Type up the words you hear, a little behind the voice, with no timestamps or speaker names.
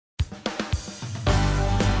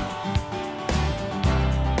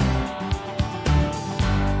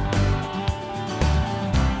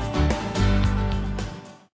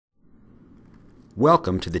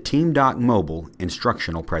Welcome to the TeamDoc Mobile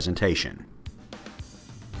instructional presentation.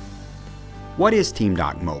 What is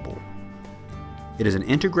TeamDoc Mobile? It is an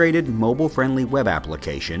integrated mobile-friendly web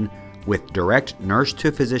application with direct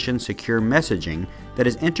nurse-to-physician secure messaging that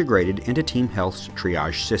is integrated into TeamHealth's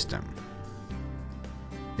triage system.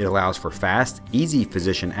 It allows for fast, easy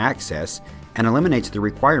physician access and eliminates the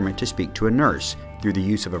requirement to speak to a nurse through the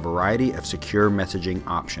use of a variety of secure messaging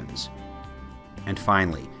options. And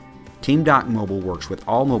finally, TeamDoc Mobile works with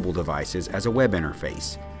all mobile devices as a web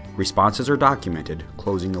interface. Responses are documented,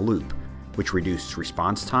 closing the loop, which reduces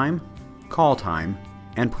response time, call time,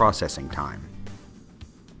 and processing time.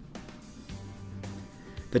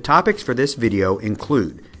 The topics for this video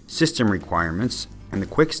include system requirements and the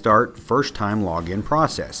Quick Start first-time login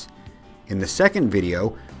process. In the second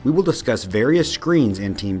video, we will discuss various screens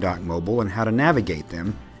in TeamDoc Mobile and how to navigate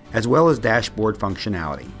them, as well as dashboard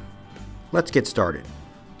functionality. Let's get started.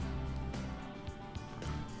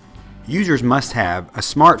 Users must have a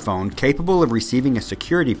smartphone capable of receiving a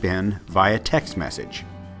security PIN via text message,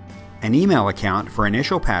 an email account for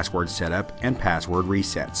initial password setup and password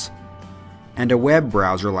resets, and a web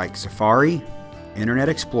browser like Safari, Internet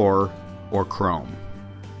Explorer, or Chrome.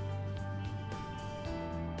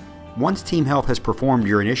 Once TeamHealth has performed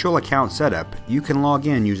your initial account setup, you can log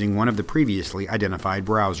in using one of the previously identified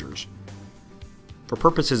browsers. For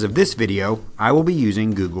purposes of this video, I will be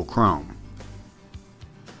using Google Chrome.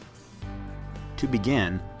 To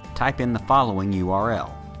begin, type in the following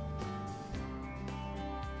URL.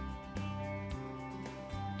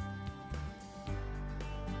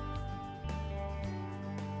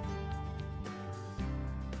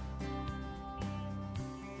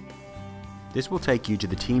 This will take you to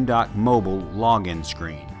the TeamDoc Mobile login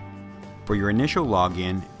screen. For your initial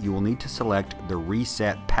login, you will need to select the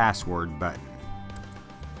Reset Password button.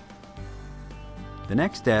 The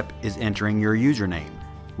next step is entering your username,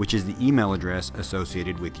 which is the email address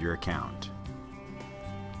associated with your account.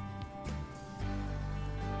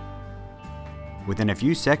 Within a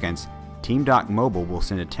few seconds, TeamDoc Mobile will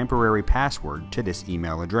send a temporary password to this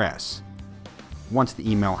email address. Once the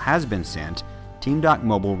email has been sent, TeamDoc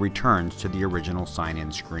Mobile returns to the original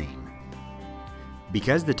sign-in screen.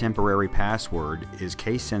 Because the temporary password is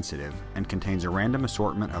case-sensitive and contains a random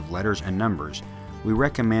assortment of letters and numbers, we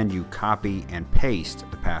recommend you copy and paste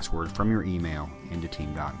the password from your email into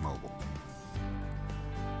TeamDoc Mobile.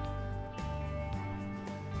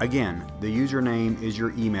 Again, the username is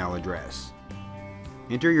your email address.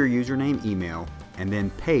 Enter your username email and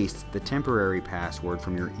then paste the temporary password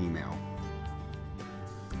from your email.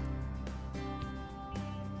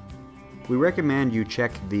 We recommend you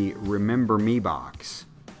check the Remember Me box.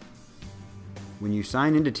 When you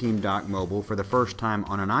sign into TeamDoc Mobile for the first time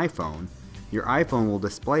on an iPhone, your iPhone will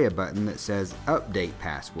display a button that says Update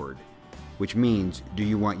Password, which means, do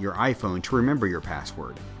you want your iPhone to remember your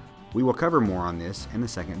password? We will cover more on this in the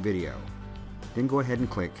second video. Then go ahead and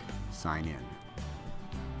click Sign In.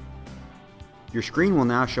 Your screen will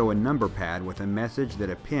now show a number pad with a message that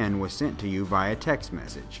a PIN was sent to you via text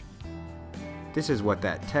message. This is what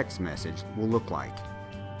that text message will look like.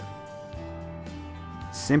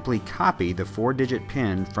 Simply copy the 4-digit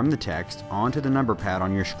PIN from the text onto the number pad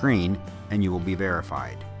on your screen and you will be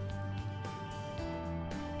verified.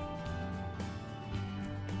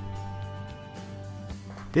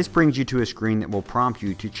 This brings you to a screen that will prompt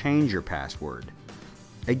you to change your password.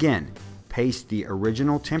 Again, paste the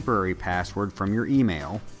original temporary password from your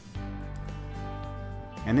email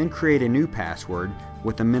and then create a new password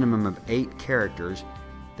with a minimum of 8 characters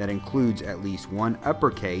that includes at least one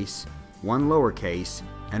uppercase, one lowercase,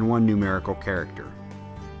 and one numerical character.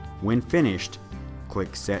 When finished,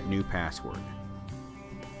 click Set New Password.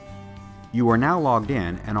 You are now logged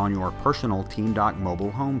in and on your personal TeamDoc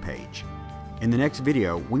Mobile homepage. In the next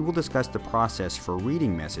video, we will discuss the process for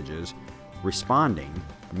reading messages, responding,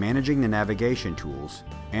 managing the navigation tools,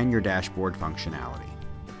 and your dashboard functionality.